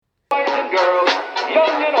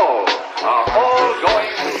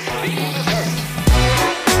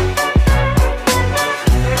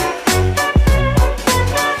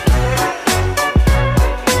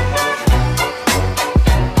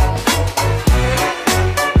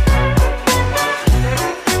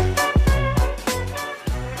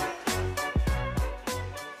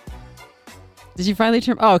Did you finally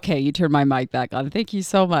turn? Oh, okay, you turned my mic back on. Thank you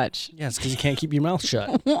so much. Yes, because you can't keep your mouth shut.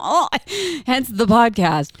 Hence the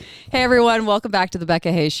podcast. Hey, everyone. Welcome back to the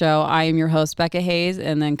Becca Hayes Show. I am your host, Becca Hayes,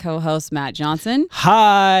 and then co-host Matt Johnson.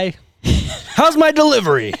 Hi. How's my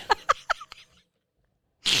delivery?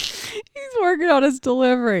 He's working on his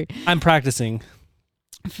delivery. I'm practicing.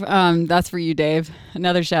 That's for you, Dave.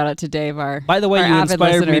 Another shout out to Dave, By the way, our you avid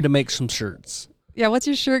inspired listener. me to make some shirts. Yeah, what's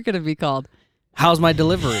your shirt going to be called? How's my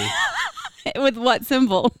delivery? With what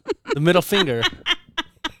symbol? The middle finger.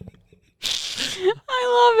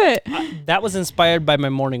 I love it. That was inspired by my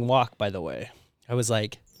morning walk, by the way. I was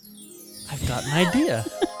like, I've got an idea.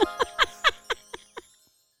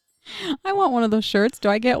 I want one of those shirts. Do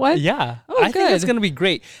I get one? Yeah. Oh, I think it's good. going to be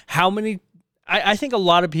great. How many? I think a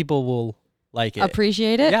lot of people will like it.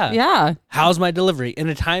 Appreciate it? Yeah. Yeah. How's my delivery? In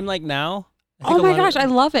a time like now? I think Oh a my lot gosh, of- I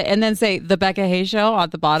love it. And then say the Becca Hayes Show at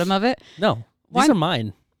the bottom of it. No, Why- these are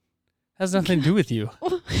mine. Has nothing to do with you.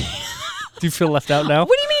 Do you feel left out now?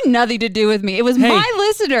 What do you mean nothing to do with me? It was Hey, my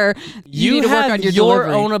listener. You need to have work on your your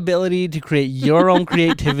delivery. own ability to create your own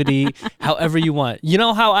creativity however you want. You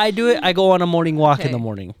know how I do it? I go on a morning walk in Okay. the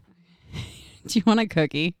morning. Do you want a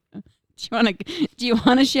cookie? Do you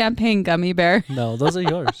want a champagne gummy bear? No, those are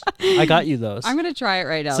yours. I got you those. I'm gonna try it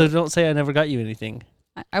right now. So don't say I never got you anything.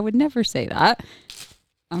 I would never say that.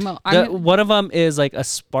 One of them is like a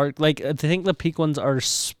spark. Like I think the pink ones are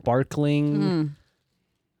sparkling.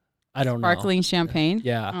 I don't know. Sparkling champagne.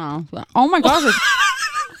 Yeah. Oh my gosh.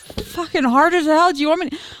 It's fucking hard as hell. Do you want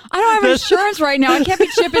me? I don't have insurance right now. I can't be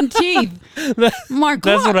chipping teeth. My God.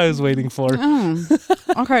 That's what I was waiting for.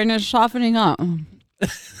 Okay, and it's softening up.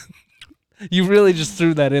 You really just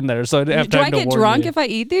threw that in there, so I didn't have Do time I to get warn drunk you. if I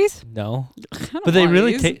eat these? No, I don't but they want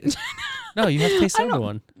really these. taste. No, you have to taste I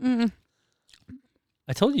don't- everyone.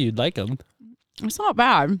 I told you you'd like them. It's not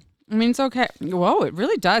bad. I mean, it's okay. Whoa, it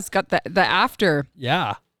really does. Got the after.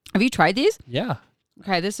 Yeah, Have you tried these? yeah.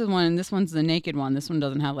 Okay, this is one. This one's the naked one. This one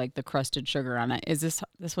doesn't have like the crusted sugar on it. Is this?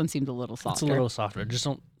 This one seems a little softer. It's a little softer. Just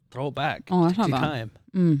don't throw it back. Oh, that's Take not your bad.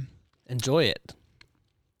 time. Enjoy it.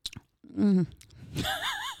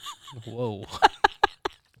 Whoa.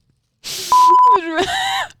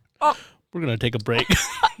 We're gonna take a break.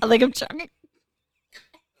 Like I'm chugging.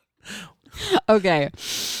 Okay, I'm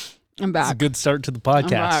It's back. a good start to the I'm podcast.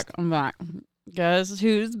 back. I'm back. Guess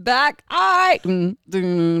who's back? Not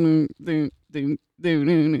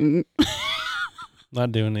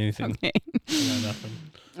doing anything. Okay. No,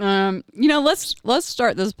 nothing. Let's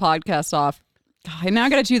start this podcast off. God, now I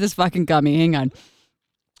gotta chew this fucking gummy. Hang on.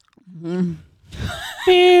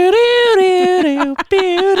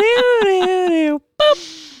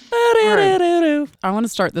 I want to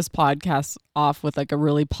start this podcast off with like a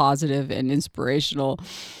really positive and inspirational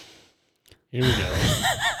Here we go.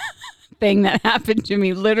 thing that happened to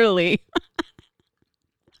me literally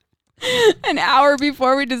an hour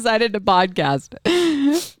before we decided to podcast.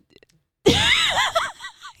 I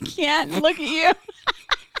can't look at you.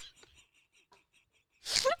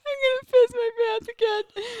 I'm gonna piss my pants again.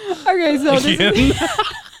 Okay, so this is,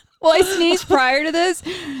 well, I sneezed prior to this,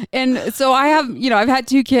 and so I have, I've had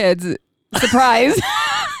 2 kids. Surprise.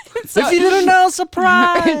 So If you didn't know,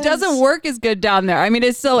 surprise! it doesn't work as good down there. I mean,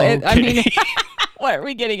 it's still. Okay. What are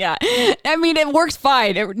we getting at? I mean, it works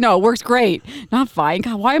fine. It works great. Not fine.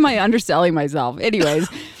 God, why am I underselling myself? Anyways,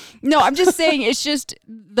 no, I'm just saying it's just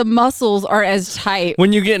the muscles are as tight.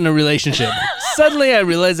 When you get in a relationship, suddenly I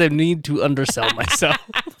realize I need to undersell myself.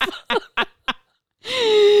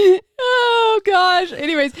 Oh gosh.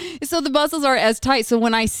 Anyways, so the muscles are as tight. So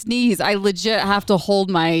when I sneeze, I legit have to hold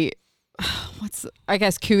my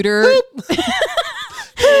cooter.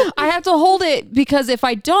 I have to hold it because if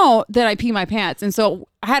I don't, then I pee my pants. And so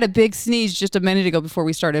I had a big sneeze just a minute ago before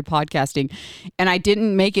we started podcasting, and I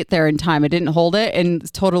didn't make it there in time. I didn't hold it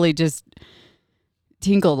and totally just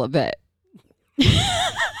tinkled a bit.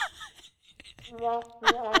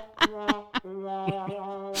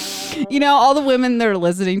 All the women that are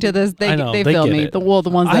listening to this, they I know, they they feel get me. it. The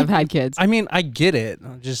ones that have had kids. I mean, I get it.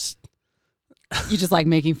 I'm just You just like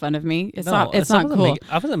making fun of me. It's no, not. It's I not wasn't cool.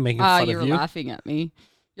 I wasn't making fun You of were you. laughing at me.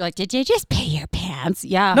 You're like, did you just pee your pants?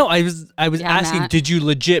 Yeah. No, I was Yeah, asking, Matt. did you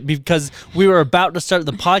legit, because we were about to start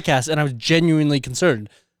the podcast and I was genuinely concerned.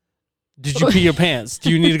 Did you pee your pants? Do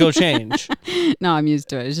you need to go change? No, I'm used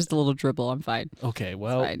to it. It's just a little dribble. I'm fine. Okay,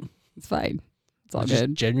 well, It's fine. It's all I'm just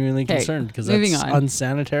good. genuinely Okay, concerned because moving that's on.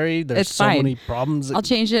 unsanitary. There's It's so fine. many problems. I'll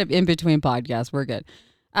change it in between podcasts. We're good.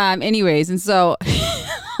 Anyways, and so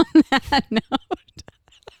on that note,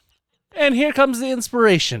 And here comes the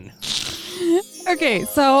inspiration. okay,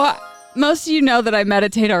 so most of you know that I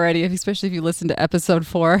meditate already, especially if you listen to episode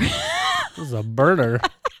 4. This is a burner.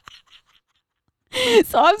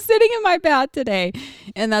 So I'm sitting in my bath today,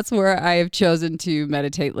 and that's where I have chosen to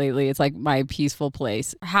meditate lately. It's like my peaceful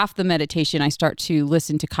place. Half the meditation, I start to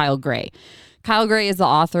listen to Kyle Gray. Kyle Gray is the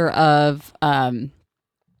author of, oh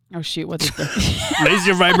shoot, what's his book? Raise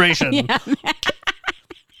Your Vibration. Yeah,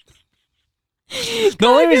 the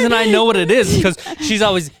only reason I know what it is because she's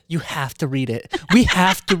always, you have to read it. We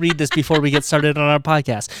have to read this before we get started on our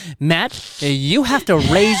podcast. Matt, you have to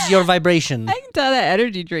raise your vibration. I can tell that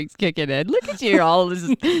energy drink's kicking in. Look at you, all this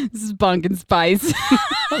is bunk and spice.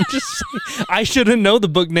 I'm just saying, I shouldn't know the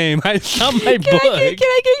book name. It's not my book. Can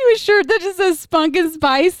I get you a shirt that just says spunk and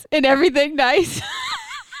spice and everything nice?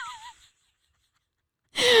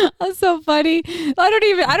 That's so funny.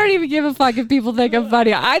 I don't even give a fuck if people think I'm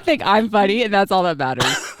funny. I think I'm funny, and that's all that matters.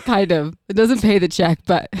 Kind of. It doesn't pay the check,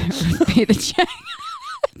 but pay the check.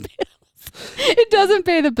 It doesn't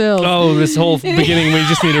pay the bills. Oh, this whole beginning we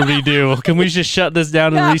just need to redo. Can we just shut this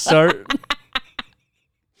down and restart?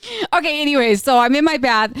 Okay, anyways, so I'm in my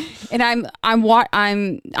bath and I'm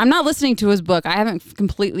not listening to his book. I haven't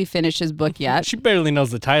completely finished his book yet. She barely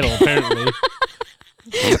knows the title, apparently.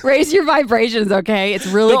 Raise Your Vibrations, okay? It's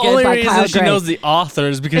really good by Kyle Gray. The only reason she knows the author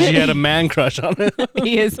is because she had a man crush on it.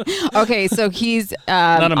 He is. Okay, so he's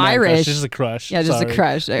not a man Irish. Crush, just a crush. Yeah, just a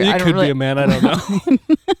crush. It could be a man, I don't know.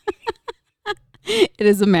 It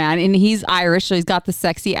is a man, and he's Irish, so he's got the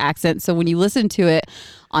sexy accent. So when you listen to it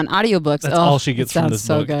on audiobooks, that's all she gets from this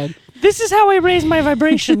book. Sounds so good. This is how I raise my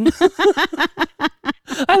vibration.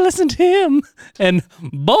 I listen to him, and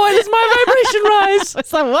boy, does my vibration rise.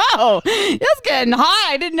 It's like, whoa, it's getting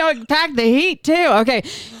hot. I didn't know it packed the heat too. Okay,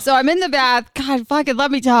 so I'm in the bath. God, fucking let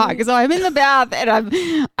me talk. So I'm in the bath,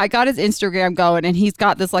 and I got his Instagram going, and he's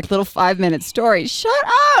got this like little 5-minute story. Shut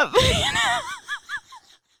up.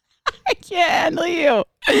 I can't handle you.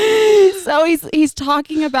 So he's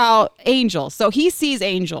talking about angels. So he sees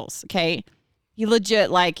angels. Okay, he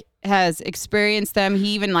legit like has experienced them. He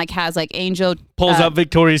even like has like angel pulls out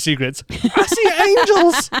Victoria's Secrets. I see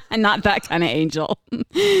angels. Not that kind of angel.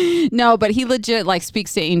 No, but he legit like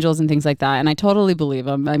speaks to angels and things like that, and I totally believe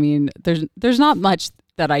him. I mean, there's not much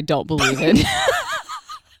that I don't believe in.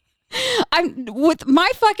 I'm with my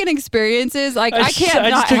fucking experiences. Like I can't. I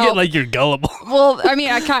just took it like you're gullible. Well, I mean,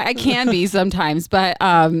 I can be sometimes, but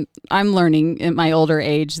I'm learning in my older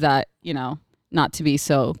age that not to be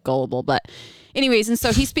so gullible. But anyways, and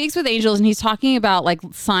so he speaks with angels, and he's talking about like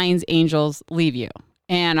signs angels leave you,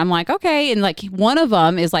 and I'm like, okay, and like one of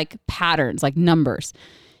them is like patterns, like numbers.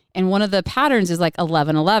 And one of the patterns is like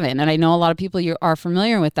 1111. And I know a lot of people are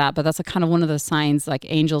familiar with that, but that's kind of one of the signs like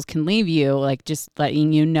angels can leave you, like just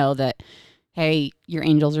letting you know that, hey, your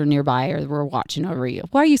angels are nearby or we're watching over you.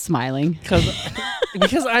 Why are you smiling?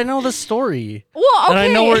 Because I know the story. Well, okay. And I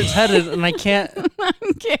know where it's headed and I can't.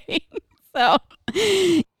 Okay. So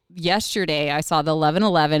yesterday I saw the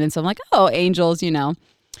 1111 and so I'm like, oh, angels, And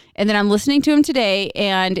then I'm listening to him today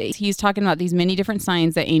and he's talking about these many different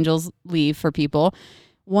signs that angels leave for people.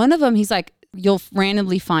 One of them, he's like, you'll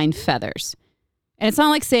randomly find feathers. And it's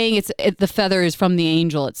not like saying the feather is from the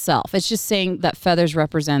angel itself. It's just saying that feathers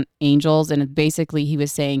represent angels. And basically he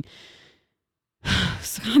was saying,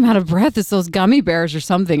 I'm out of breath. It's those gummy bears or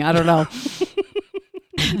something. I don't know.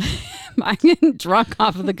 I'm getting drunk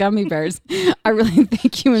off of the gummy bears. I really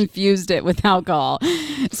think you infused it with alcohol.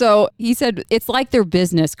 So he said, it's like their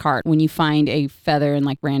business card when you find a feather in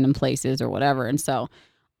like random places or whatever. And so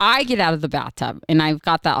I get out of the bathtub and I've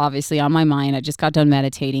got that obviously on my mind. I just got done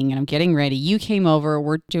meditating and I'm getting ready. You came over.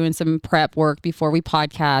 We're doing some prep work before we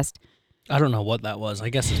podcast. I don't know what that was. I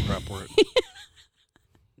guess it's prep work.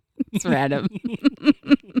 It's random.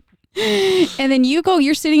 And then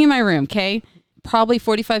you're sitting in my room, okay? Probably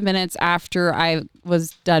 45 minutes after I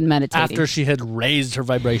was done meditating. After she had raised her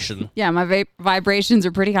vibration. Yeah, my vibrations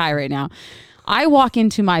are pretty high right now. I walk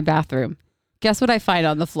into my bathroom. Guess what I find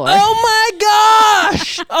on the floor? Oh my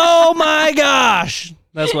gosh! Oh my gosh!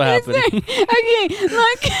 That's what happened. Okay,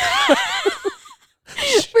 look.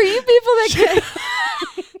 For you people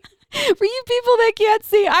that can't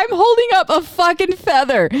see, I'm holding up a fucking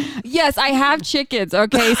feather. Yes, I have chickens,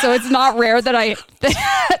 okay? So it's not rare that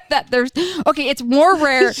that there's... Okay, it's more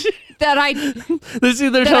rare that I... This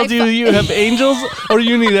either tells you have angels or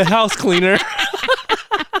you need a house cleaner.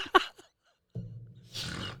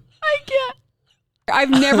 I can't.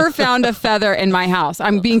 I've never found a feather in my house.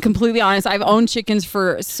 I'm being completely honest. I've owned chickens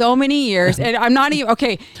for so many years and I'm not even,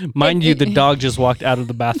 okay. Mind you, the dog just walked out of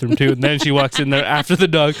the bathroom too. And then she walks in there after the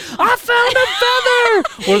dog. I found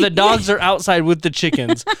a feather! Or the dogs are outside with the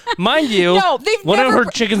chickens. Mind you, one of her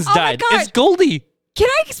chickens died. It's Goldie. Can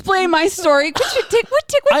I explain my story? Quit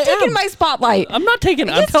taking my spotlight. I'm not taking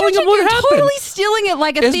it. I'm Yes, telling you're him what happened. totally stealing it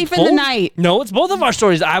like a It's thief in the both- night. No, it's both of our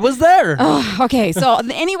stories. I was there. Okay, so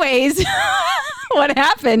anyways, what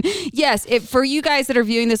happened? Yes, for you guys that are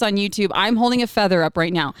viewing this on YouTube, I'm holding a feather up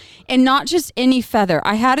right now. And not just any feather.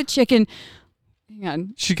 I had a chicken. Hang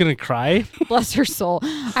on. She's going to cry? Bless her soul.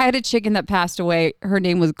 I had a chicken that passed away. Her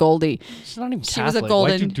name was Goldie. She's not even She Catholic. was a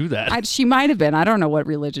golden. Why'd you do that? She might have been. I don't know what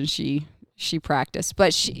religion she practiced,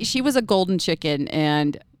 but she was a golden chicken,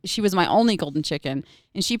 and she was my only golden chicken,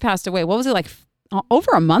 and she passed away. What was it, like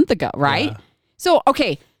over a month ago, right? Yeah. So,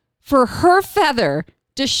 okay, for her feather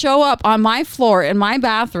to show up on my floor in my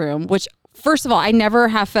bathroom, which first of all, I never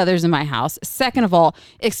have feathers in my house. Second of all,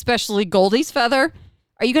 especially Goldie's feather.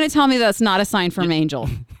 Are you going to tell me that's not a sign from Angel?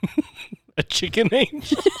 A chicken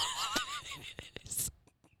angel?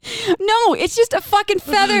 No, it's just a fucking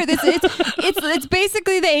feather. It's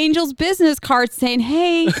basically the angel's business card saying,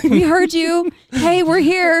 "Hey, we heard you. Hey, we're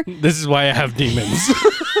here." This is why I have demons.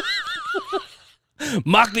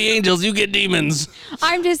 Mock the angels, you get demons.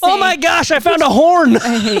 I'm just saying. Oh my gosh, I found a horn.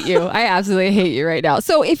 I hate you. I absolutely hate you right now.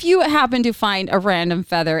 So if you happen to find a random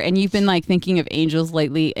feather and you've been like thinking of angels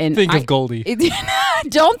lately, and Think of Goldie.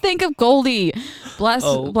 Don't think of Goldie.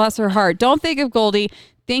 Oh. Bless her heart. Don't think of Goldie.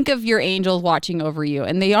 Think of your angels watching over you,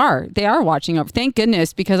 and they are watching over. Thank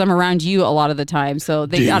goodness, because I'm around you a lot of the time, so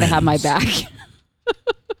they gotta have my back.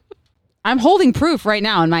 I'm holding proof right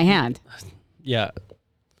now in my hand. Yeah.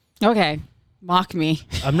 Okay, mock me.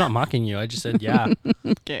 I'm not mocking you. I just said yeah.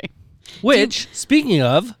 Okay. Which, speaking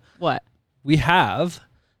of, What? we have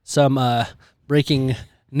some breaking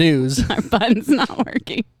news. My button's not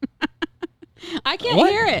working. I can't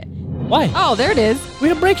What? hear it. Why? Oh, there it is. We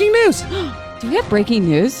have breaking news. Do we have breaking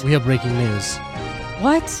news? We have breaking news.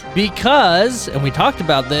 What? Because, and we talked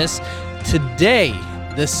about this, today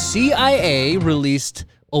the CIA released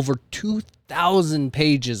over 2,000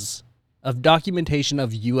 pages of documentation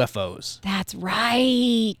of UFOs. That's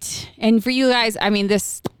right. And for you guys, I mean,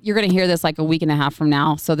 you're going to hear this like a week and a half from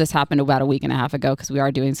now. So this happened about a week and a half ago because we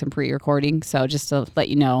are doing some pre-recording. So just to let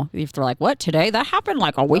you know, if they're like, what, today? That happened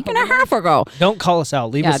like a week and a half ago. Don't call us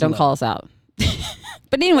out. Leave us Don't alone. call us out.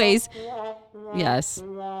 But anyways, yes.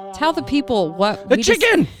 Tell the people what The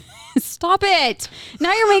chicken! Stop it.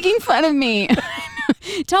 Now you're making fun of me.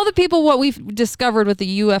 Tell the people what we've discovered with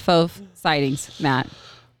the UFO sightings, Matt.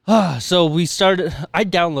 So we started. I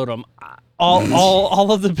download them,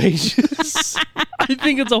 all of the pages. I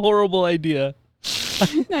think it's a horrible idea.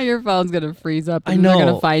 Now your phone's gonna freeze up. And I know. They're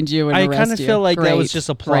gonna find you and I arrest kind of you. feel like that was Great. just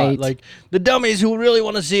a plot. Great. Like the dummies who really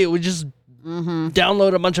want to see it would just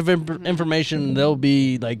download a bunch of information. And they'll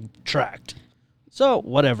be like tracked. So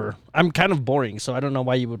whatever. I'm kind of boring, so I don't know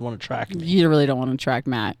why you would want to track me. You really don't want to track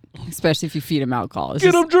Matt, especially if you feed him alcohol. It's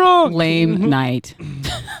Get just him drunk. lame night.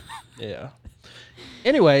 Yeah.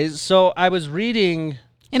 Anyways, so I was reading.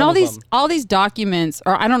 And some all of these them. all these documents,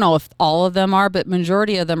 or I don't know if all of them are, but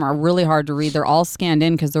majority of them are really hard to read. They're all scanned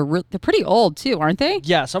in because they're pretty old too, aren't they?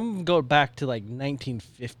 Yeah, some of them go back to like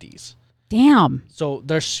 1950s. Damn. So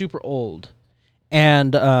they're super old.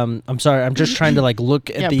 And I'm sorry, I'm just trying to like look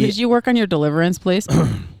at Yeah, the. could you work on your deliverance, please?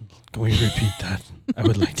 Can we repeat that? I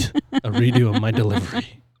would like a redo of my delivery.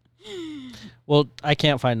 Well, I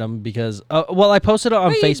can't find them because I posted it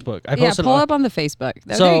on Facebook. I Yeah, posted pull it on, up on the Facebook.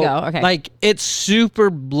 There so, you go. Okay. Like it's super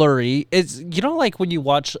blurry. It's like when you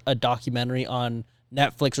watch a documentary on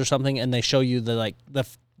Netflix or something and they show you the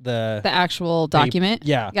actual document.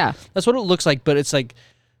 Yeah. Yeah. That's what it looks like, but it's like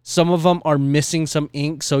some of them are missing some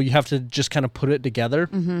ink, so you have to just kind of put it together.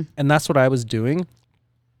 Mm-hmm. And that's what I was doing.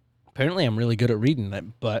 Apparently, I'm really good at reading it,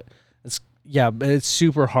 but it's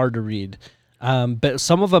super hard to read. But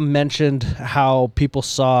some of them mentioned how people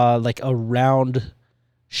saw like a round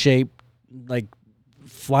shaped, like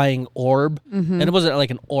flying orb, and it wasn't like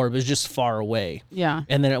an orb; it was just far away. Yeah.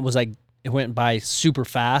 And then it was like it went by super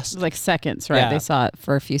fast. Like seconds, right? Yeah. They saw it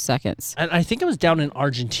for a few seconds. And I think it was down in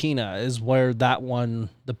Argentina is where that one,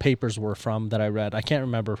 the papers were from that I read. I can't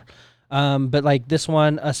remember. But like this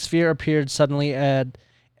one, a sphere appeared suddenly at,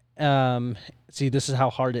 see, this is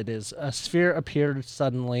how hard it is. A sphere appeared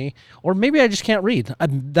suddenly, or maybe I just can't read.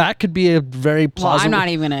 That could be a very Well, plausible. I'm not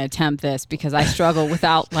even going to attempt this because I struggle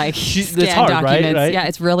without like It's scanned hard, right? documents. Right? Yeah,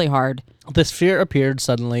 it's really hard. The sphere appeared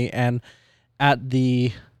suddenly, and at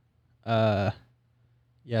the,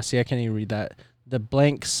 see, I can't even read that. The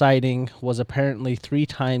blank sighting was apparently 3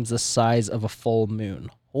 times the size of a full moon.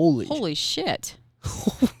 Holy shit.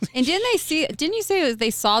 And didn't you say they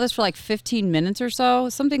saw this for like 15 minutes or so?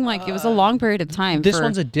 Something like it was a long period of time. This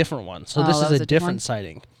one's a different one. So this that is was a a different different one?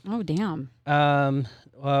 sighting. Oh, damn.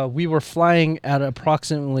 we were flying at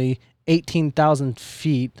approximately 18,000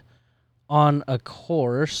 feet on a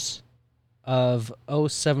course of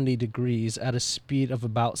 070 degrees at a speed of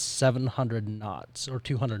about 700 knots or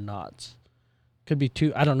 200 knots. Could be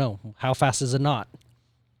I don't know. How fast is a knot?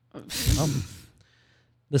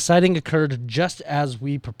 The sighting occurred just as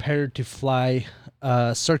we prepared to fly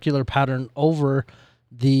a circular pattern over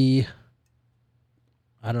the,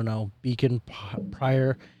 beacon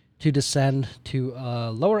prior to descend to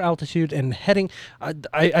lower altitude and heading.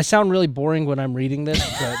 I sound really boring when I'm reading this,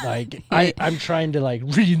 but like I'm trying to like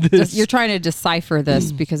read this. You're trying to decipher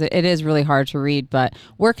this because it is really hard to read. But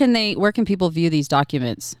where can people view these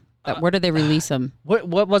documents? Where do they release them? What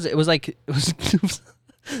was it? It was like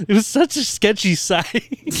it was such a sketchy site.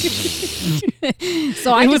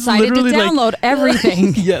 So I decided to download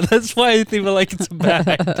everything. Yeah, that's why I think it's a bad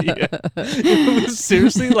idea. It was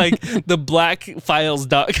seriously like the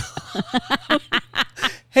blackfiles.com.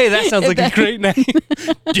 Hey, that sounds like a great name.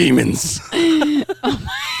 Demons.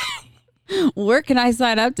 Where can I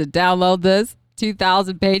sign up to download this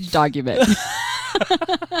 2,000-page document?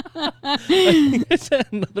 I think I said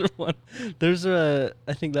another one.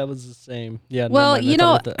 I think that was the same. Yeah. Well, I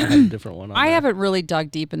had a different one. I haven't really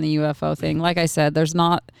dug deep in the UFO thing. Like I said, there's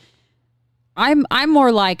not. I'm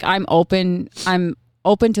more like I'm open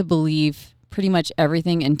to believe pretty much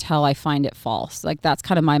everything until I find it false. Like that's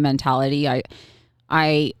kind of my mentality.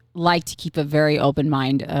 I like to keep a very open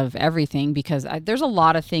mind of everything because there's a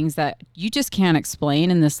lot of things that you just can't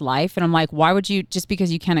explain in this life. And I'm like, why would you, just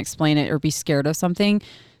because you can't explain it or be scared of something,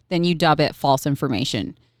 then you dub it false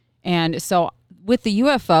information. And so with the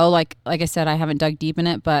UFO, like I said, I haven't dug deep in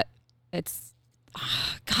it, but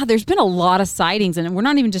God, there's been a lot of sightings, and we're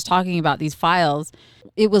not even just talking about these files.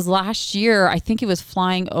 It was last year, I think it was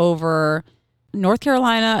flying over North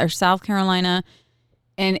Carolina or South Carolina,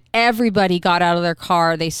 and everybody got out of their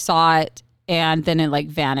car. They saw it, and then it like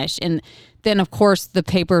vanished. And then, of course, the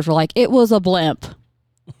papers were like, it was a blimp.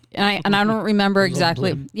 And I don't remember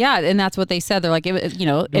exactly. Yeah, and that's what they said. They're like,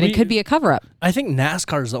 it could be a cover up. I think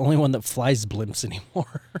NASCAR is the only one that flies blimps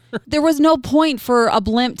anymore. There was no point for a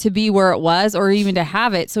blimp to be where it was or even to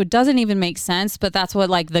have it. So it doesn't even make sense. But that's what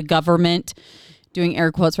like the government, doing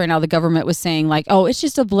air quotes right now, the government was saying like, oh, it's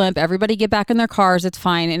just a blimp. Everybody get back in their cars. It's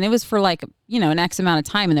fine. And it was for like, an X amount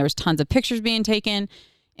of time. And there was tons of pictures being taken.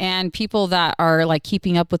 And people that are like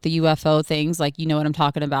keeping up with the UFO things, like, you know what I'm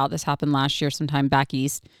talking about. This happened last year sometime back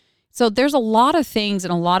east. So there's a lot of things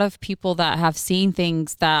and a lot of people that have seen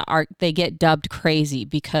things that they get dubbed crazy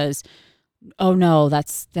because, oh no, that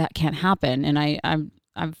can't happen. And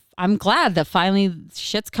I'm glad that finally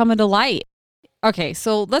shit's coming to light. Okay,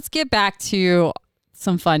 so let's get back to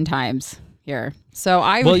some fun times here.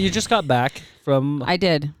 Well, you just got back from I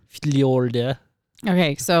did. Florida.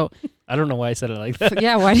 Okay, so I don't know why I said it like that.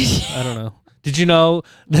 Yeah, why did you? I don't know. Did you know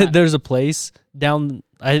that there's a place down,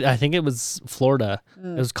 I think it was Florida.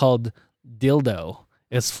 It was called Dildo.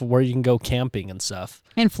 It's where you can go camping and stuff.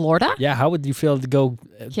 In Florida? Yeah, how would you feel to go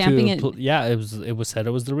camping? Yeah, it was said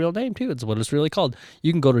it was the real name too. It's what it's really called.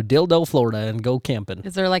 You can go to Dildo, Florida and go camping.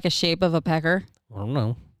 Is there like a shape of a pecker? I don't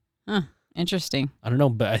know. Huh. Interesting. I don't know,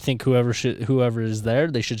 but I think whoever is there,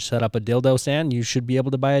 they should set up a dildo stand. You should be able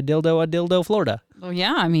to buy a dildo, Florida. Well,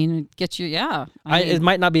 yeah. I mean, get you. Yeah. It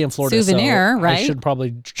might not be in Florida. Souvenir, so right? I should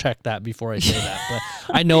probably check that before I say that.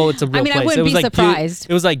 But I know it's a real place. I wouldn't be surprised.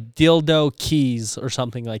 It was like Dildo Keys or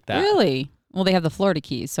something like that. Really? Well, they have the Florida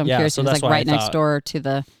Keys, so I'm curious. So it's that's like right next thought. door to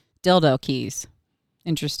the Dildo Keys.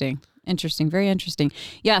 Interesting. Very interesting.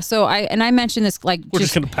 Yeah. So I mentioned this like we're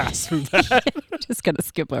just gonna pass through that. Just gonna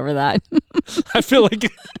skip over that. I feel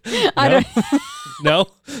like no,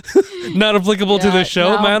 not applicable to the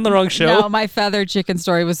show. Am I on the wrong show? No, my feathered chicken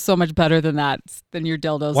story was so much better than your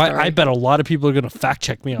dildo story. I bet a lot of people are gonna fact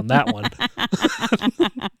check me on that one.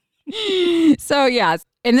 So yeah,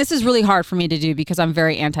 and this is really hard for me to do because I'm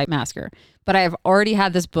very anti-masker. But I have already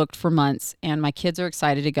had this booked for months, and my kids are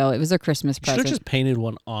excited to go. It was their Christmas present. You should have just painted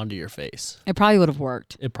one onto your face. It probably would have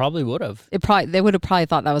worked. It probably would have. They would have probably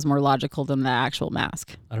thought that was more logical than the actual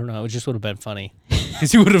mask. I don't know. It just would have been funny.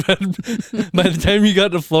 Because you would have had, by the time you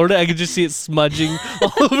got to Florida, I could just see it smudging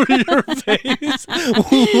all over your face.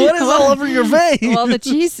 What is all over your face? Well, the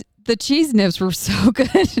cheese nibs were so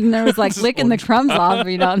good, and there was like licking the crumbs off,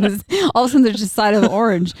 and all of a sudden there's just side of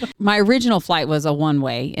orange. My original flight was a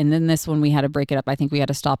one-way, and then this one we had to break it up. I think we had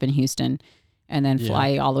to stop in Houston and then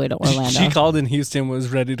fly all the way to Orlando. She called in Houston, was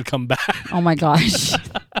ready to come back. Oh my gosh.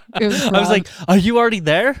 I was like, are you already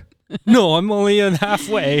there? No, I'm only in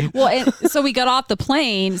halfway. Well, so we got off the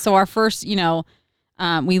plane. So our first,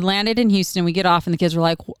 We landed in Houston. We get off, and the kids were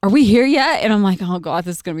like, "Are we here yet?" And I'm like, "Oh God,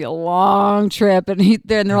 this is gonna be a long trip." And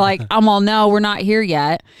they're like, "I'm all no, we're not here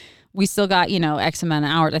yet. We still got X amount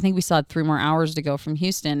of hours. I think we still had 3 more hours to go from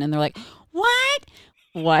Houston." And they're like, "What?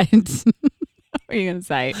 What?" What are you gonna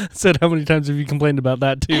say? Said, how many times have you complained about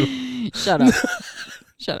that too? Shut up.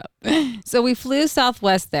 Shut up. So we flew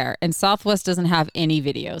Southwest there, and Southwest doesn't have any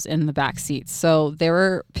videos in the back seats. So they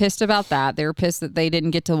were pissed about that. They were pissed that they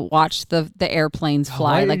didn't get to watch the airplanes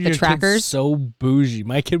fly, like the trackers. So bougie.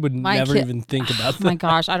 My kid would never even think about that. Oh my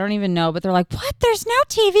gosh, I don't even know. But they're like, "What? There's no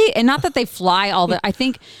TV." And not that they fly all the. I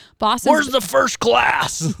think Boston. Where's the first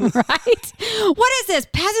class? Right? What is this?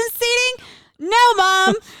 Peasant seating? No,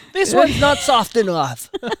 Mom. This one's not soft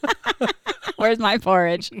enough. Where's my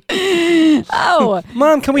porridge? Oh,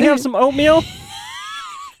 Mom, can we have some oatmeal?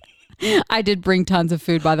 I did bring tons of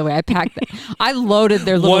food, by the way. I packed them. I loaded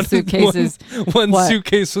their little suitcases. One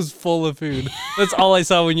suitcase was full of food. That's all I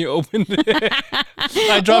saw when you opened it.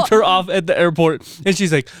 I dropped her off at the airport, and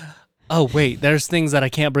she's like, "Oh, wait, there's things that I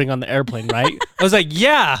can't bring on the airplane, right?" I was like,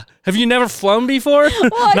 "Yeah. Have you never flown before?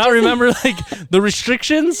 Not remember, like, the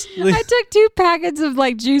restrictions?" I took 2 packets of,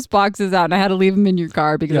 like, juice boxes out, and I had to leave them in your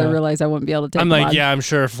car because I realized I wouldn't be able to take them on. Yeah, I'm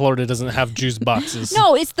sure Florida doesn't have juice boxes.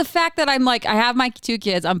 No, it's the fact that I'm like, I have my 2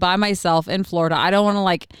 kids. I'm by myself in Florida. I don't want to,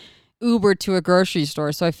 like, Uber to a grocery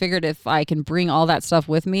store. So I figured if I can bring all that stuff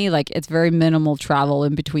with me, like, it's very minimal travel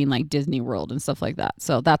in between, like, Disney World and stuff like that.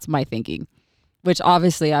 So that's my thinking. Which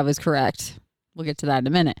obviously I was correct. We'll get to that in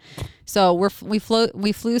a minute. So we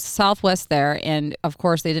flew Southwest there, and of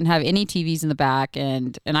course they didn't have any TVs in the back,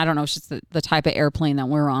 and I don't know, it's just the type of airplane that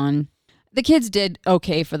we're on. The kids did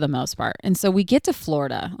okay for the most part, and so we get to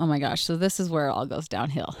Florida. Oh my gosh! So this is where it all goes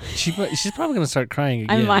downhill. She's probably gonna start crying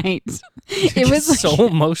again. I might. It was like, so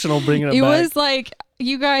emotional bringing it back. It was like,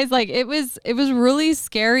 you guys, like, it was really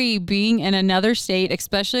scary being in another state,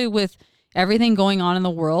 especially with everything going on in the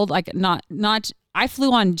world. Like, I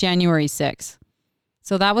flew on January 6th.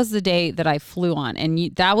 So that was the day that I flew on.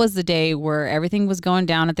 And that was the day where everything was going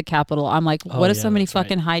down at the Capitol. I'm like, what if somebody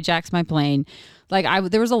fucking hijacks my plane? Like,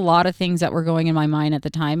 there was a lot of things that were going in my mind at the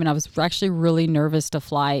time. And I was actually really nervous to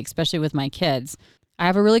fly, especially with my kids. I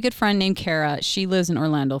have a really good friend named Kara. She lives in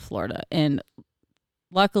Orlando, Florida. And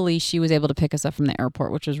luckily, she was able to pick us up from the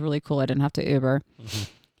airport, which was really cool. I didn't have to Uber. Mm-hmm.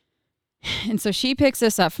 And so she picks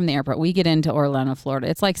us up from the airport. We get into Orlando, Florida.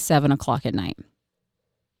 It's like 7:00 at night.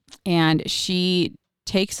 And she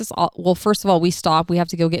takes us all. Well, first of all, we stop. We have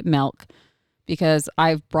to go get milk because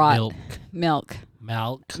I've brought milk.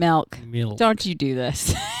 Don't you do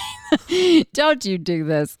this. Don't you do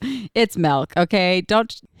this. It's milk, okay?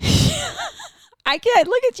 Don't. I can't.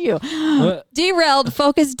 Look at you. What? Derailed.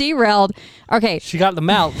 Focus derailed. Okay. She got the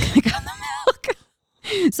milk. I got the milk.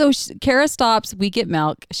 So Kara stops. We get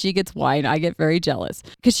milk. She gets wine. I get very jealous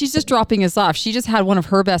because she's just dropping us off. She just had one of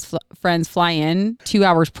her best friends fly in 2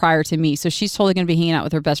 hours prior to me. So she's totally going to be hanging out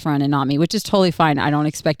with her best friend and not me, which is totally fine. I don't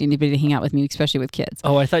expect anybody to hang out with me, especially with kids.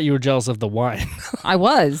 Oh, I thought you were jealous of the wine. I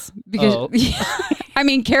was because, I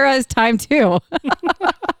mean, Kara has time too.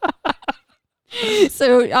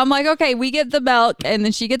 So I'm like, okay, we get the milk and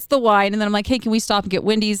then she gets the wine. And then I'm like, hey, can we stop and get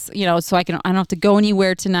Wendy's, so I don't have to go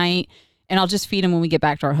anywhere tonight. And I'll just feed him when we get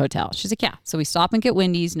back to our hotel. She's like, yeah. So we stop and get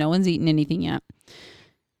Wendy's. No one's eaten anything yet.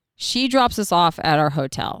 She drops us off at our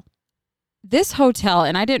hotel. This hotel,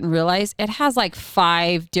 and I didn't realize, it has like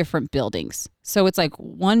 5 different buildings. So it's like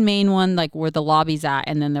one main one, like where the lobby's at,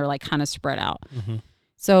 and then they're like kind of spread out. Mm-hmm.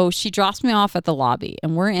 So she drops me off at the lobby,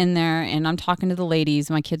 and we're in there, and I'm talking to the ladies.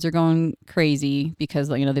 My kids are going crazy because,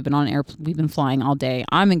 they've been on air. We've been flying all day.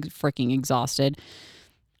 I'm freaking exhausted.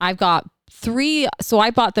 I've got 3, so I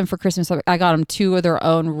bought them for Christmas. So I got them 2 of their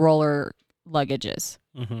own roller luggages,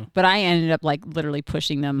 but I ended up like literally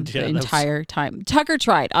pushing them the entire time. Tucker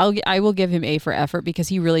tried. I will give him A for effort because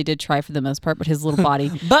he really did try for the most part, but his little body.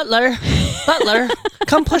 Butler,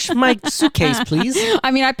 come push my suitcase, please. I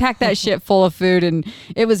mean, I packed that shit full of food and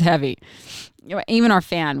it was heavy. Even our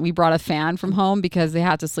fan, we brought a fan from home because they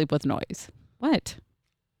had to sleep with noise. What?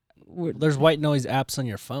 There's white noise apps on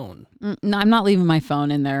your phone. No, I'm not leaving my phone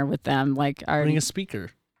in there with them. Like, bring a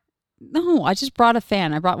speaker. No, I just brought a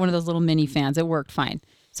fan. I brought one of those little mini fans. It worked fine.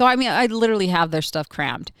 So I mean, I literally have their stuff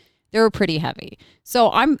crammed. They were pretty heavy.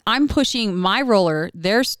 So I'm pushing my roller.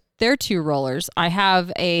 There's 2 rollers. I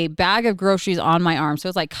have a bag of groceries on my arm, so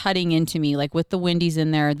it's like cutting into me, like with the Wendy's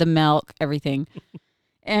in there, the milk, everything.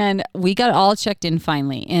 And we got all checked in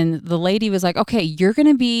finally. And the lady was like, okay, you're going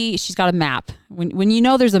to be, she's got a map. When you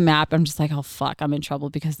know there's a map, I'm just like, oh, fuck, I'm in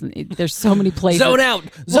trouble because there's so many places. Zone out,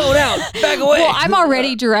 back away. Well, I'm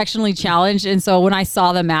already directionally challenged. And so when I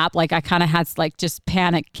saw the map, like I kind of had like just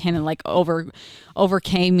panic kind of like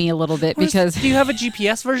overcame me a little bit because. Do you have a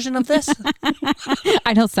GPS version of this?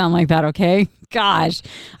 I don't sound like that, okay? Gosh.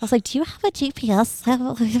 I was like, do you have a GPS?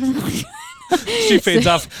 She fades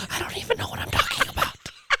off. I don't even know what I'm talking about.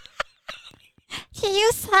 Can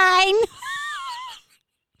you sign?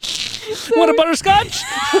 Want a butterscotch?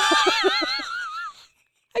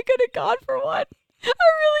 I could have gone for one. I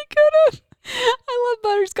really could have. I love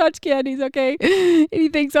butterscotch candies, okay? And he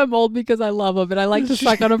thinks I'm old because I love them, and I like to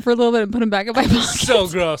suck on them for a little bit and put them back in my pocket. So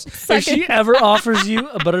gross. If she ever offers you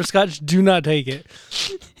a butterscotch, do not take it.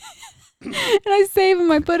 And I save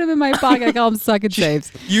them. I put them in my pocket. I call them suck and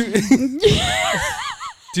saves. You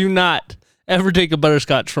do not ever take a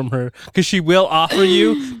butterscotch from her because she will offer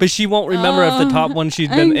you, but she won't remember if the top one she's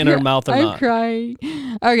been in her mouth or not. I'm crying.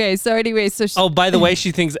 Okay, so anyway, oh, by the way,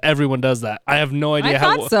 she thinks everyone does that. I have no idea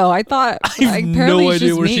how. I thought so. I thought have no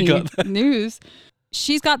idea where she got that. News.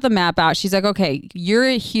 She's got the map out. She's like, okay, you're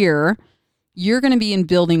here. You're going to be in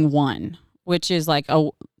building 1, which is like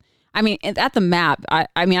I mean, at the map,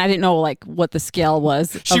 I mean, I didn't know like what the scale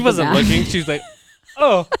was. She wasn't looking. She was like,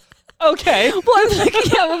 oh. Okay. Well,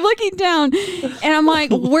 I'm looking down and I'm like,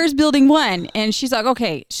 where's building 1? And she's like,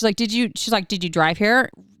 okay. She's like, did you drive here?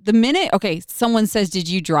 The minute, okay, someone says, did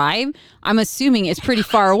you drive? I'm assuming it's pretty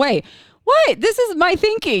far away. What? This is my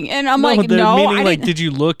thinking. And I'm like, no. Meaning, like, did you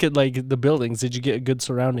look at like the buildings? Did you get a good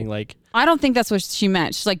surrounding? Like, I don't think that's what she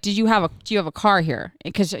meant. She's like, do you have a car here?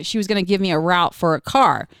 Because she was going to give me a route for a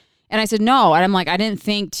car. And I said, no. And I'm like, I didn't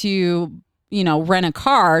think to, rent a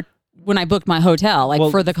car when I booked my hotel, like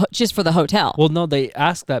just for the hotel. Well, no, they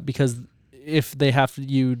ask that because if they have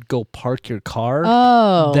you go park your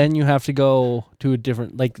car, then you have to go to a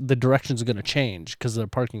different, like the directions are going to change because of the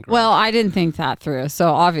parking garage. Well, I didn't think that through. So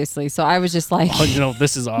obviously, I was just like,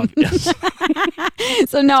 this is obvious.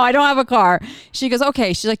 So no, I don't have a car. She goes,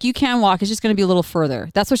 okay. She's like, you can walk. It's just going to be a little further.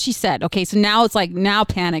 That's what she said. Okay. So now it's like, now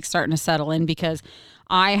panic's starting to settle in because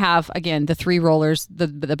I have, again, the 3 rollers, the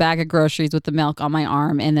bag of groceries with the milk on my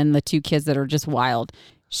arm, and then the 2 kids that are just wild.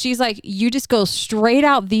 She's like, you just go straight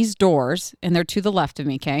out these doors, and they're to the left of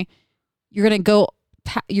me, okay? You're going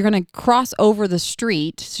to cross over the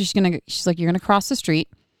street. So she's like, you're going to cross the street.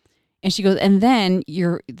 And she goes, and then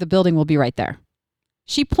the building will be right there.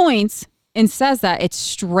 She points and says that it's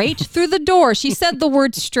straight through the door. She said the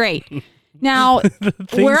word straight. Now,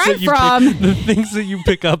 where I'm from... the things that you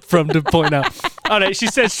pick up from to point out. All right, she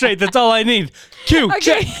said straight. That's all I need. Cue,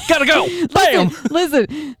 check, gotta go. Bam.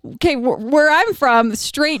 Listen. Okay, where I'm from,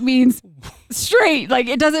 straight means straight. Like,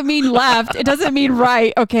 it doesn't mean left. It doesn't mean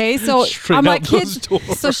right, okay? So straight I'm like, kids...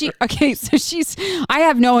 I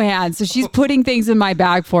have no hands. So she's putting things in my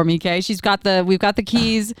bag for me, okay? We've got the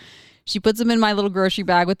keys. She puts them in my little grocery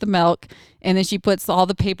bag with the milk. And then she puts all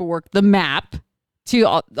the paperwork, the map, to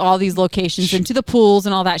all these locations and to the pools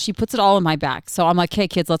and all that. She puts it all in my bag. So I'm like, hey,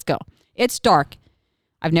 kids, let's go. It's dark.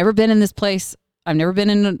 I've never been in this place. I've never been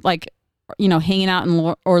in hanging out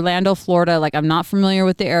in Orlando, Florida. Like, I'm not familiar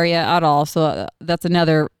with the area at all. So that's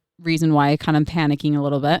another reason why I kind of panicking a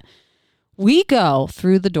little bit. We go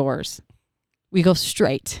through the doors. We go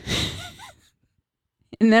straight.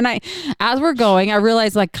 And then as we're going, I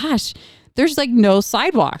realize like, gosh, there's like no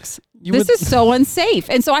sidewalks. This is so unsafe.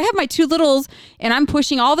 And so I have my 2 littles and I'm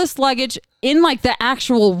pushing all this luggage in like the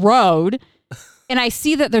actual road. And I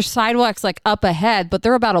see that there's sidewalks like up ahead, but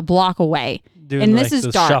they're about a block away. And this is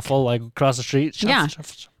dark. Shuffle like across the street.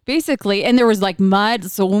 Shuffle. Basically. And there was like mud.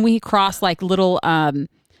 So when we crossed like little,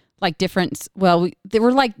 like different, they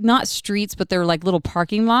were like not streets, but they were like little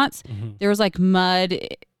parking lots. Mm-hmm. There was like mud,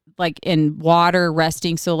 like in water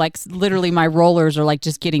resting. So like literally my rollers are like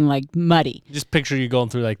just getting like muddy. Just picture you going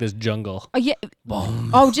through like this jungle. Oh yeah.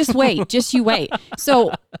 Boom. Oh, just wait. Just you wait.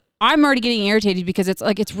 So I'm already getting irritated because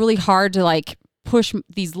it's really hard to like push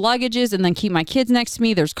these luggages and then keep my kids next to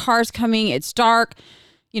me. There's cars coming. It's dark.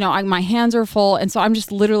 My hands are full. And so I'm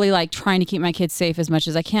just literally like trying to keep my kids safe as much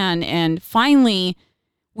as I can. And finally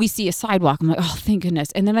we see a sidewalk. I'm like, oh, thank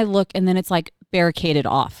goodness. And then I look and then it's like barricaded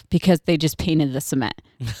off because they just painted the cement.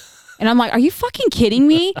 And I'm like, are you fucking kidding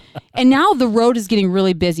me? And now the road is getting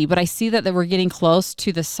really busy, but I see that we're getting close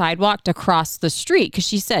to the sidewalk to cross the street because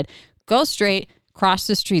she said, go straight, cross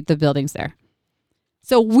the street, the building's there.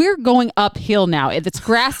 So we're going uphill now. It's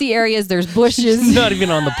grassy areas. There's bushes. Not even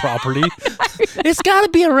on the property. It's got to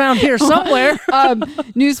be around here somewhere.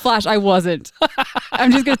 Newsflash, I wasn't.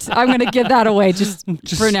 I'm gonna give that away just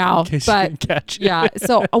for now. In case But you didn't catch it. yeah,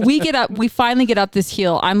 so we finally get up this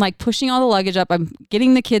hill. I'm like pushing all the luggage up. I'm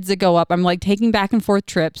getting the kids to go up. I'm like taking back and forth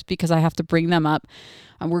trips because I have to bring them up.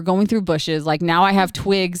 And we're going through bushes. Like now I have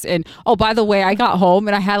twigs. And oh, by the way, I got home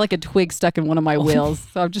and I had like a twig stuck in one of my wheels.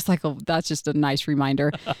 So I'm just like, oh, that's just a nice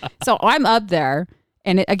reminder. So I'm up there.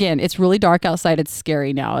 And again, it's really dark outside. It's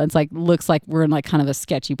scary now. It's like, looks like we're in like kind of a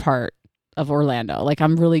sketchy part of Orlando. Like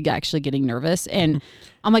I'm really actually getting nervous. And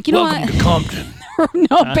I'm like, you know Welcome what? to Compton.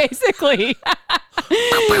 No, basically.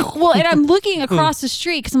 Well, and I'm looking across the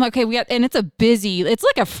street because I'm like, okay, and it's it's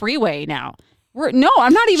like a freeway now.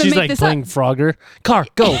 I'm not even She's making like this playing up. Frogger. Car,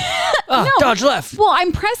 go. No. Dodge left. Well, I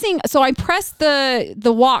press the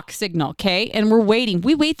walk signal, okay? And we're waiting.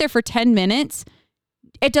 We wait there for 10 minutes.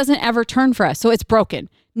 It doesn't ever turn for us. So it's broken.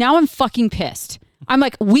 Now I'm fucking pissed. I'm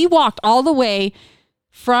like, we walked all the way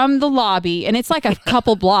from the lobby and it's like a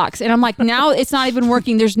couple blocks. And I'm like, now it's not even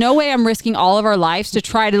working. There's no way I'm risking all of our lives to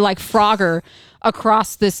try to like Frogger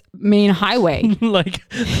across this main highway.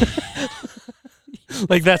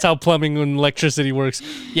 Like that's how plumbing and electricity works.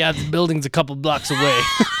 Yeah, the building's a couple blocks away.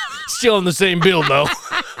 Still in the same build though.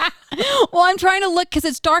 Well, I'm trying to look because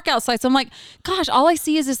it's dark outside. So I'm like, gosh, all I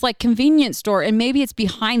see is this like convenience store and maybe it's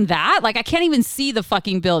behind that. Like I can't even see the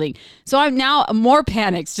fucking building. So I'm now more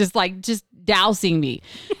panicked, just dousing me.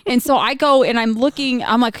 And so I go and I'm looking,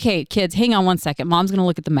 I'm like, okay, kids, hang on one second. Mom's going to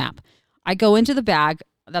look at the map. I go into the bag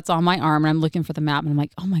that's on my arm and I'm looking for the map and I'm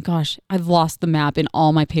like, oh my gosh, I've lost the map in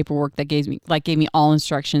all my paperwork that gave me all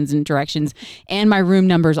instructions and directions and my room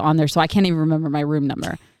number's on there. So I can't even remember my room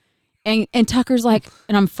number. And Tucker's like,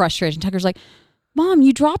 and I'm frustrated. And Tucker's like, Mom,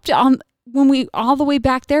 you dropped it on when we all the way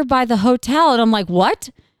back there by the hotel. And I'm like, what?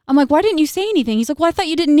 I'm like, why didn't you say anything? He's like, well, I thought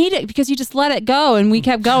you didn't need it because you just let it go. And we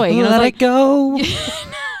kept going. And Let it go.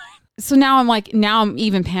 So now I'm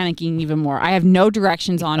even panicking even more. I have no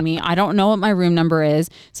directions on me. I don't know what my room number is.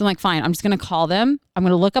 So I'm like, fine, I'm just going to call them. I'm going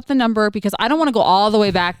to look up the number because I don't want to go all the way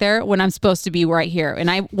back there when I'm supposed to be right here. And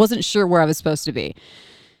I wasn't sure where I was supposed to be.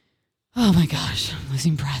 Oh my gosh, I'm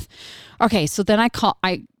losing breath. Okay, so then I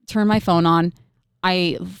turn my phone on.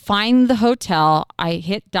 I find the hotel. I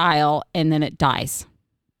hit dial and then it dies.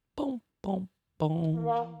 Boom, boom, boom.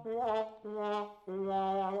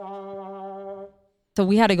 So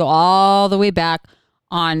we had to go all the way back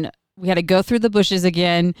we had to go through the bushes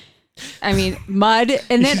again. I mean, mud.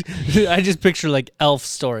 And then I just picture like Elf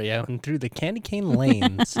story out and through the candy cane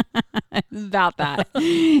lanes. About that.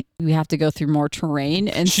 We have to go through more terrain.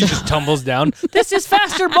 And She just tumbles down. This is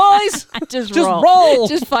faster, boys. Just roll.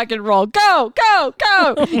 Just fucking roll. Go, go,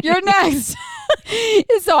 go. You're next.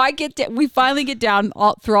 And so we finally get down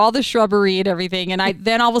through all the shrubbery and everything. And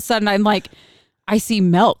then all of a sudden I'm like, I see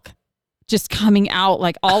milk just coming out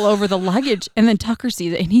like all over the luggage. And then Tucker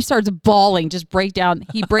sees it and he starts bawling, just break down.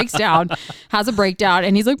 He breaks down, has a breakdown.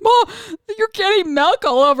 And he's like, Mom, you're getting milk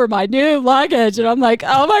all over my new luggage. And I'm like,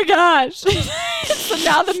 oh my gosh. So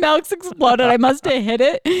now the milk's exploded. I must have hit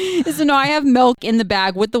it. So now I have milk in the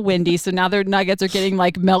bag with the Wendy. So now their nuggets are getting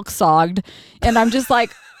like milk sogged. And I'm just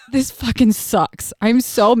like, this fucking sucks. I'm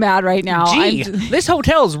so mad right now. Gee, this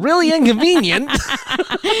hotel's really inconvenient.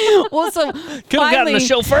 Well, so could have gotten a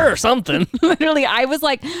chauffeur or something. Literally, I was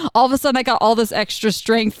like, all of a sudden I got all this extra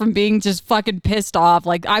strength from being just fucking pissed off.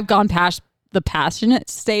 Like I've gone past the passionate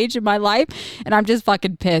stage in my life and I'm just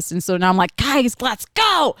fucking pissed. And so now I'm like, guys, let's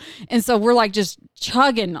go. And so we're like just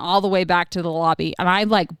chugging all the way back to the lobby. And I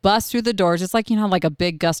like bust through the doors. It's like, like a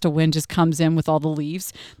big gust of wind just comes in with all the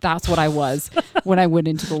leaves. That's what I was when I went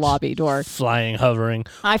into the lobby door. Flying, hovering.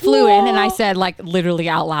 I flew in and I said like literally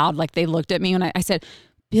out loud, like they looked at me and I said,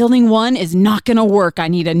 building 1 is not going to work. I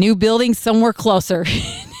need a new building somewhere closer.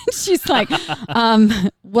 She's like,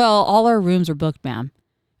 well, all our rooms are booked, ma'am.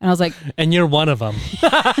 And I was like, and you're one of them.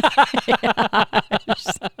 And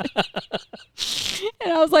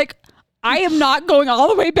I was like, I am not going all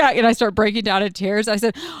the way back. And I start breaking down in tears. I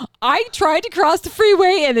said, I tried to cross the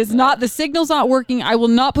freeway and the signal's not working. I will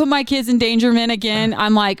not put my kids in endangerment again.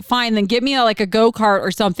 I'm like, fine, then get me like a go-kart or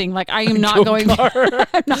something. Like I am not going back.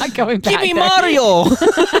 I'm not going back. Give me Mario.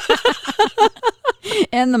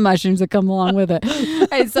 And the mushrooms that come along with it.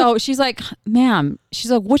 And so she's like, ma'am,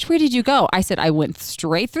 she's like, which way did you go? I said, I went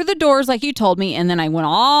straight through the doors like you told me. And then I went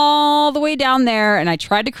all the way down there and I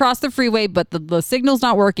tried to cross the freeway, but the signal's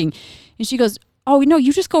not working. And she goes, oh, no,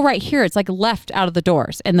 you just go right here. It's like left out of the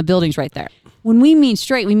doors and the building's right there. When we mean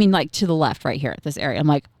straight, we mean like to the left right here at this area. I'm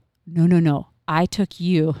like, no. I took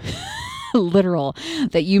you literal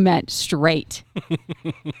that you meant straight.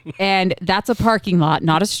 And that's a parking lot,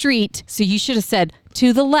 not a street. So you should have said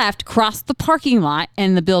to the left, cross the parking lot,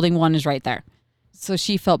 and the building 1 is right there. So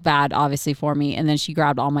she felt bad, obviously, for me. And then she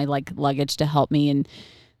grabbed all my like luggage to help me. And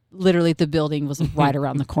literally the building was right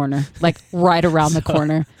around the corner, like right around the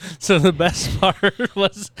corner. So the best part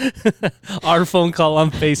was our phone call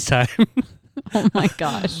on FaceTime. Oh my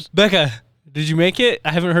gosh. Becca, did you make it?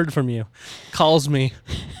 I haven't heard from you. Calls me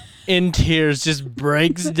in tears, just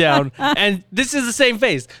breaks down. And this is the same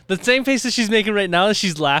face. The same face that she's making right now as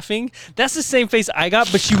she's laughing. That's the same face I got,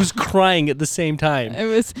 but she was crying at the same time. It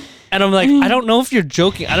was. And I'm like, I don't know if you're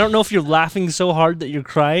joking. I don't know if you're laughing so hard that you're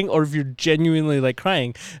crying or if you're genuinely like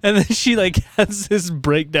crying. And then she like has this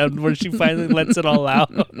breakdown where she finally lets it all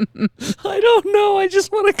out. I don't know. I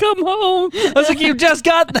just want to come home. I was like, you just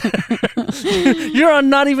got there. You're on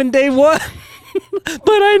not even day 1. But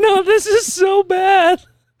I know this is so bad.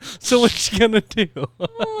 So what's she gonna do? Oh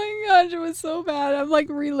my gosh, it was so bad. I'm like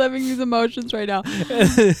reliving these emotions right now.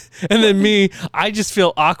 And then me, I just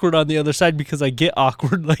feel awkward on the other side because I get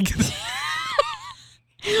awkward like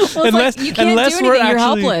Well, unless like, you can't do anything, you're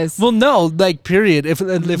helpless. Well, no, like period. If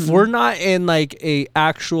we're not in like a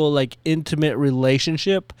actual like intimate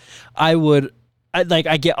relationship, I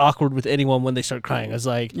get awkward with anyone when they start crying. I was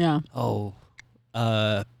like, yeah. Oh,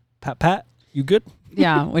 Pat, you good?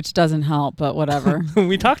 Yeah, which doesn't help, but whatever.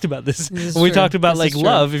 We talked about this. We talked about like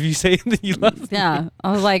love. If you say that you love, yeah,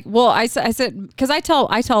 I was like, well, I said because I tell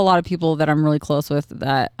a lot of people that I'm really close with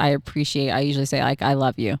that I appreciate. I usually say like I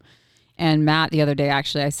love you. And Matt, the other day,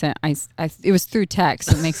 actually, it was through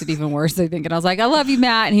text. So it makes it even worse, I think. And I was like, I love you,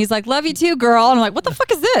 Matt. And he's like, love you too, girl. And I'm like, what the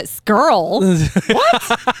fuck is this? Girl?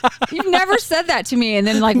 What? You've never said that to me. And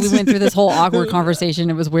then like we went through this whole awkward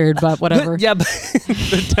conversation. It was weird, but whatever. Yeah, but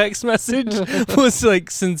the text message was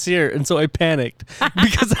like sincere. And so I panicked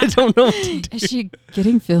because I don't know what to do. Is she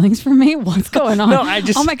getting feelings from me? What's going on? No, I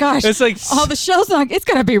just. Oh my gosh. It's like. Oh, the show's not. It's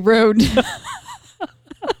going to be rude.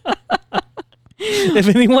 If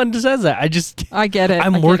anyone says that, I get it.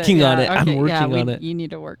 I'm working on it. Okay, I'm working on it. You need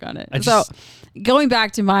to work on it. So going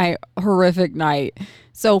back to my horrific night.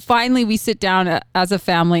 So finally we sit down as a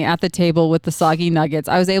family at the table with the soggy nuggets.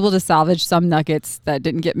 I was able to salvage some nuggets that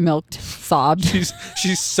didn't get milked, sobbed.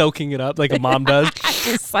 She's soaking it up like a mom does.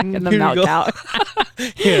 Just sucking the milk out.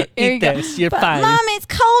 Here, eat this. You're fine. Mom, it's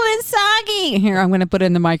cold and soggy. Here, I'm going to put it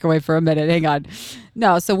in the microwave for a minute. Hang on.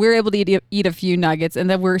 No, so we were able to eat a few nuggets, and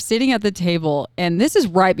then we're sitting at the table, and this is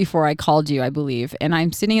right before I called you, I believe, and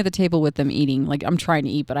I'm sitting at the table with them eating. Like, I'm trying to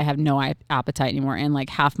eat, but I have no appetite anymore, and like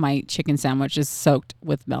half my chicken sandwich is soaked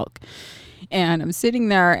with milk. And I'm sitting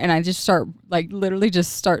there, and I just start, like, literally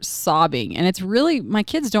just start sobbing. And it's really, my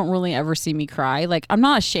kids don't really ever see me cry. Like, I'm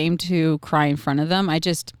not ashamed to cry in front of them. I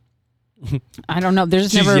don't know.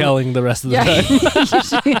 There's She's never yelling the rest of the time.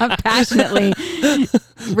 Usually I'm passionately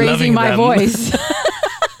raising my voice.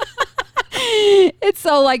 It's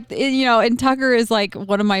so like, you know, and Tucker is like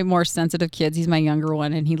one of my more sensitive kids. He's my younger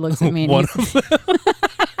one, and he looks at me and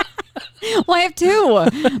well, I have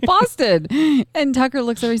 2, Boston. And Tucker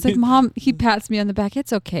looks over, he's like, Mom, he pats me on the back.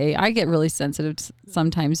 It's okay. I get really sensitive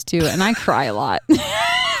sometimes too, and I cry a lot.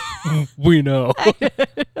 We know.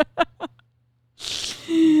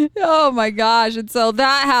 Oh my gosh. And so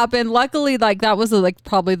that happened. Luckily, like that was like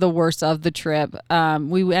probably the worst of the trip.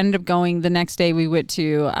 We ended up going the next day. We went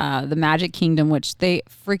to the Magic Kingdom, which they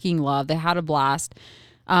freaking love. They had a blast.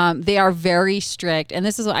 They are very strict. And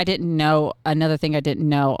this is what I didn't know. Another thing I didn't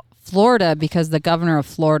know. Florida, because the governor of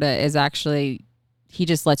Florida is actually, he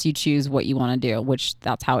just lets you choose what you want to do, which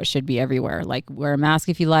that's how it should be everywhere. Like wear a mask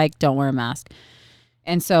if you like, don't wear a mask.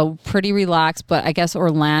 And so pretty relaxed. But I guess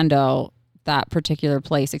Orlando, that particular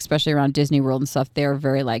place, especially around Disney World and stuff, they're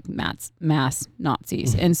very like mass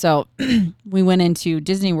Nazis. And so we went into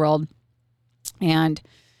Disney World, and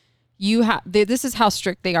this is how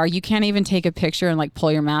strict they are. You can't even take a picture and like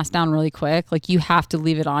pull your mask down really quick. Like you have to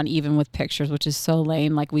leave it on even with pictures, which is so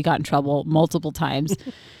lame. Like we got in trouble multiple times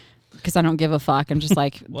because I don't give a fuck. I'm just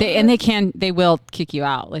like, they will kick you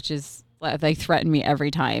out, which is, they threaten me every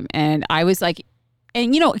time. And I was like,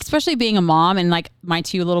 and, you know, especially being a mom and like my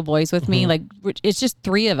 2 little boys with me, like it's just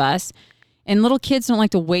 3 of us, and little kids don't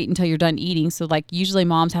like to wait until you're done eating. So like usually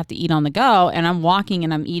moms have to eat on the go, and I'm walking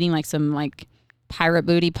and I'm eating like some like pirate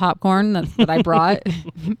booty popcorn that I brought,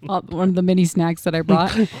 one of the mini snacks that I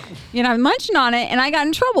brought. You know, I'm munching on it, and I got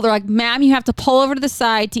in trouble. They're like, ma'am, you have to pull over to the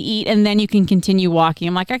side to eat, and then you can continue walking.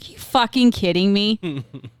 I'm like, are you fucking kidding me?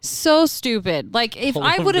 So stupid. Like if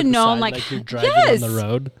I would have known, like you're driving on the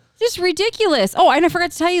road. Just ridiculous. Oh, and I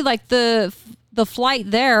forgot to tell you, like the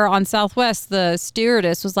flight there on Southwest, the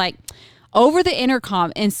stewardess was like, over the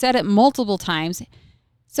intercom and said it multiple times.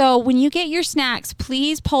 So when you get your snacks,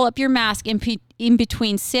 please pull up your mask in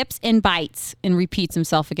between sips and bites, and repeats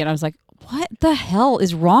himself again. I was like, what the hell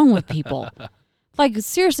is wrong with people? Like,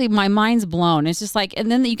 seriously, my mind's blown. It's just like,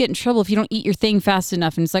 and then you get in trouble if you don't eat your thing fast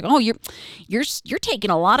enough. And it's like, oh, you're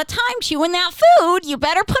taking a lot of time chewing that food. You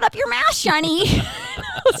better put up your mask, Johnny.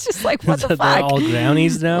 It's just like, what the fuck? They're all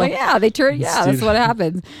Brownies now? Well, yeah, they turn. Yeah, that's what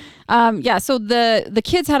happens. So the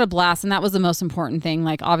kids had a blast, and that was the most important thing.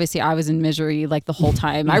 Like, obviously, I was in misery like the whole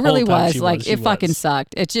time. I really was. Like, it fucking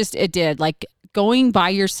sucked. It did. Like, going by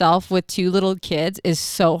yourself with 2 little kids is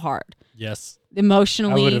so hard. Yes.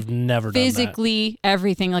 Emotionally, I would have never physically,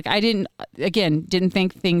 everything. Like, I didn't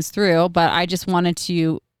think things through, but I just wanted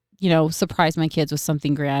to, surprise my kids with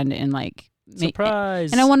something grand and like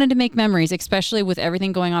surprise. And I wanted to make memories, especially with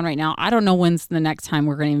everything going on right now. I don't know when's the next time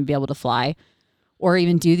we're going to even be able to fly or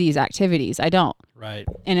even do these activities. I don't. Right.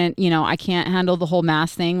 And I can't handle the whole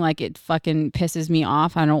mask thing. Like, it fucking pisses me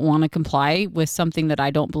off. I don't want to comply with something that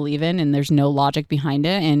I don't believe in, and there's no logic behind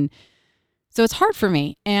it. And so it's hard for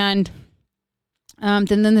me. And then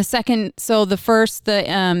the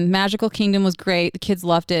Magical Kingdom was great. The kids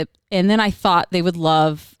loved it. And then I thought they would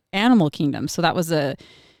love Animal Kingdom. So that was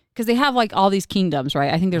because they have like all these kingdoms,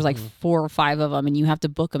 right? I think there's like 4 or 5 of them, and you have to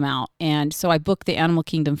book them out. And so I booked the Animal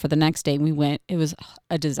Kingdom for the next day, and we went. It was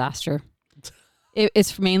a disaster.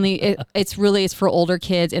 It's for older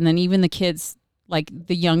kids. And then even the kids, like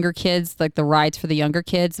the younger kids, like the rides for the younger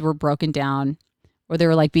kids were broken down, or they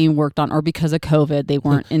were like being worked on, or because of COVID, they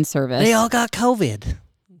weren't in service. They all got COVID.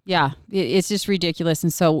 Yeah, it's just ridiculous.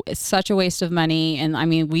 And so it's such a waste of money. And I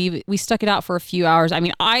mean, we stuck it out for a few hours. I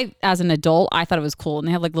mean, as an adult, I thought it was cool. And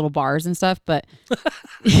they have like little bars and stuff, but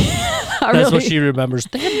that's what she remembers.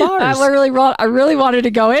 They had bars. I really wanted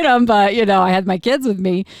to go in them, but I had my kids with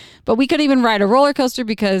me. But we couldn't even ride a roller coaster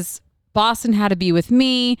because Boston had to be with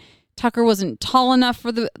me. Tucker wasn't tall enough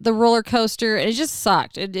for the roller coaster. And it just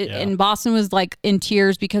sucked. And Boston was like in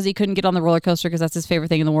tears because he couldn't get on the roller coaster because that's his favorite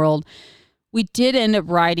thing in the world. We did end up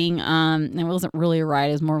riding, and it wasn't really a ride.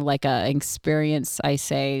 It was more like an experience, I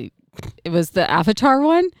say. It was the Avatar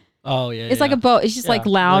one. Oh, yeah. It's like a boat. It's just like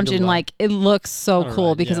lounge, like and like it looks so cool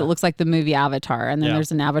ride, because it looks like the movie Avatar. And then Yeah.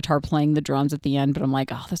 there's an Avatar playing the drums at the end. But I'm like,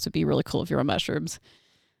 oh, this would be really cool if you're on mushrooms.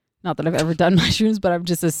 Not that I've ever done mushrooms, but I'm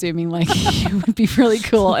just assuming like it would be really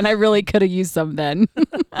cool. And I really could have used some then.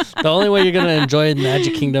 The only way you're going to enjoy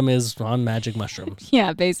Magic Kingdom is on magic mushrooms.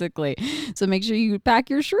 Yeah, basically. So make sure you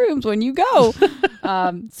pack your shrooms when you go.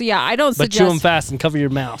 I don't But suggest. chew them fast and cover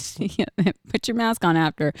your mouth. Yeah, put your mask on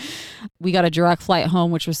after. We got a direct flight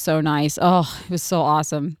home, which was so nice. Oh, it was so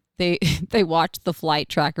awesome. They watched the flight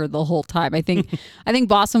tracker the whole time. I think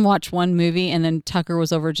Boston watched one movie, and then Tucker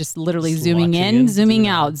was over just literally Just zooming watching in, it, zooming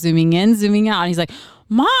out, zooming in, zooming out. And he's like,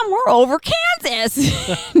 Mom, we're over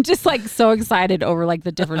Kansas. Just like so excited over like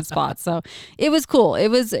the different spots. So it was cool. It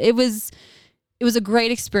was a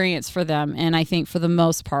great experience for them. And I think for the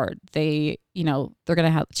most part, they're going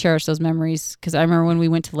to cherish those memories. Cause I remember when we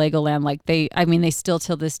went to Legoland, like they still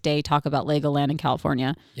till this day talk about Legoland in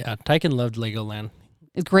California. Yeah. Tyken loved Legoland.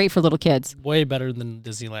 It's great for little kids. Way better than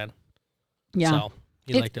Disneyland. Yeah. So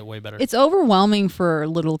he liked it way better. It's overwhelming for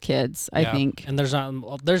little kids, I think. And there's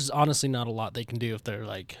honestly not a lot they can do if they're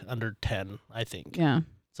like under 10, I think. Yeah.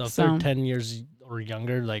 So if they're 10 years or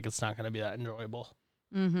younger, like it's not going to be that enjoyable.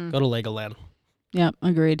 Mm-hmm. Go to Legoland. Yeah,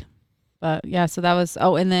 agreed. But yeah, so that was,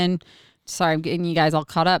 and then, sorry, I'm getting you guys all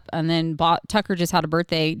caught up. And then Tucker just had a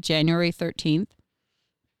birthday, January 13th.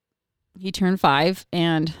 He turned 5,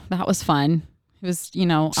 and that was fun. It was,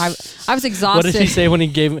 I was exhausted. What did he say when he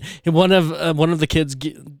gave one of the kids,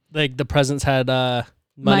 like the presents had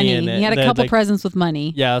money in it? He had a couple presents with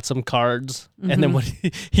money. Yeah, some cards. And then when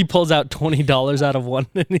he pulls out $20 out of one,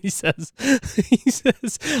 and he says,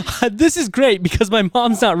 this is great because my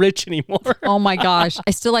mom's not rich anymore. Oh my gosh.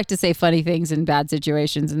 I still like to say funny things in bad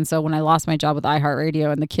situations. And so when I lost my job with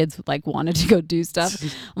iHeartRadio and the kids like wanted to go do stuff,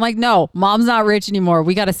 I'm like, no, mom's not rich anymore.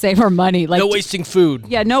 We got to save our money. Like, no wasting food.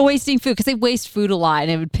 Yeah, no wasting food, because they waste food a lot,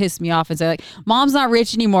 and it would piss me off and say like, mom's not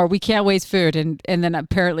rich anymore. We can't waste food. And then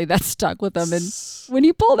apparently that stuck with them. And when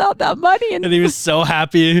he pulled out that money and he was so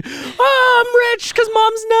happy. Oh, I'm rich because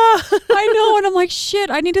mom's not. I know. And I'm like, shit,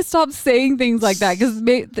 I need to stop saying things like that, because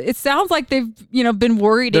it sounds like they've, been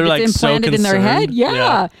worried. They're like it's implanted so in their head. concerned.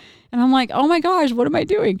 Yeah. And I'm like, oh my gosh, what am I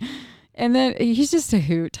doing? And then he's just a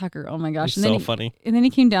hoot, Tucker. Oh my gosh. He's so funny. And then he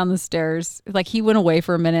came down the stairs. Like he went away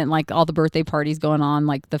for a minute, and like all the birthday parties going on,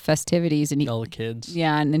 like the festivities, and all the kids.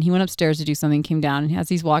 Yeah. And then he went upstairs to do something, came down, and as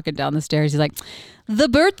he's walking down the stairs, he's like, the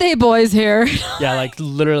birthday boy's here. Yeah, like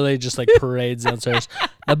literally just like parades downstairs.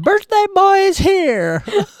 The birthday boy is here.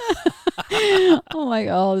 I'm like,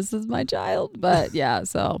 oh, this is my child. But yeah,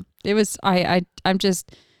 so it was.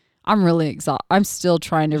 I'm really exhausted. I'm still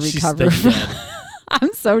trying to She's recover. still dead.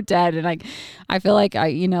 I'm so dead, and I feel like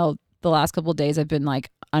the last couple of days I've been like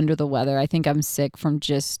under the weather. I think I'm sick from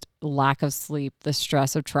just lack of sleep, the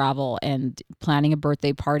stress of travel, and planning a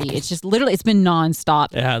birthday party. It's just literally, it's been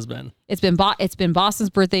nonstop. It has been. It's been Boston's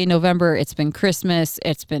birthday in November. It's been Christmas.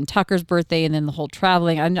 It's been Tucker's birthday, and then the whole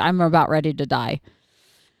traveling. I'm about ready to die.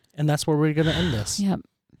 And that's where we're going to end this. Yep,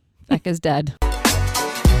 Becca's dead.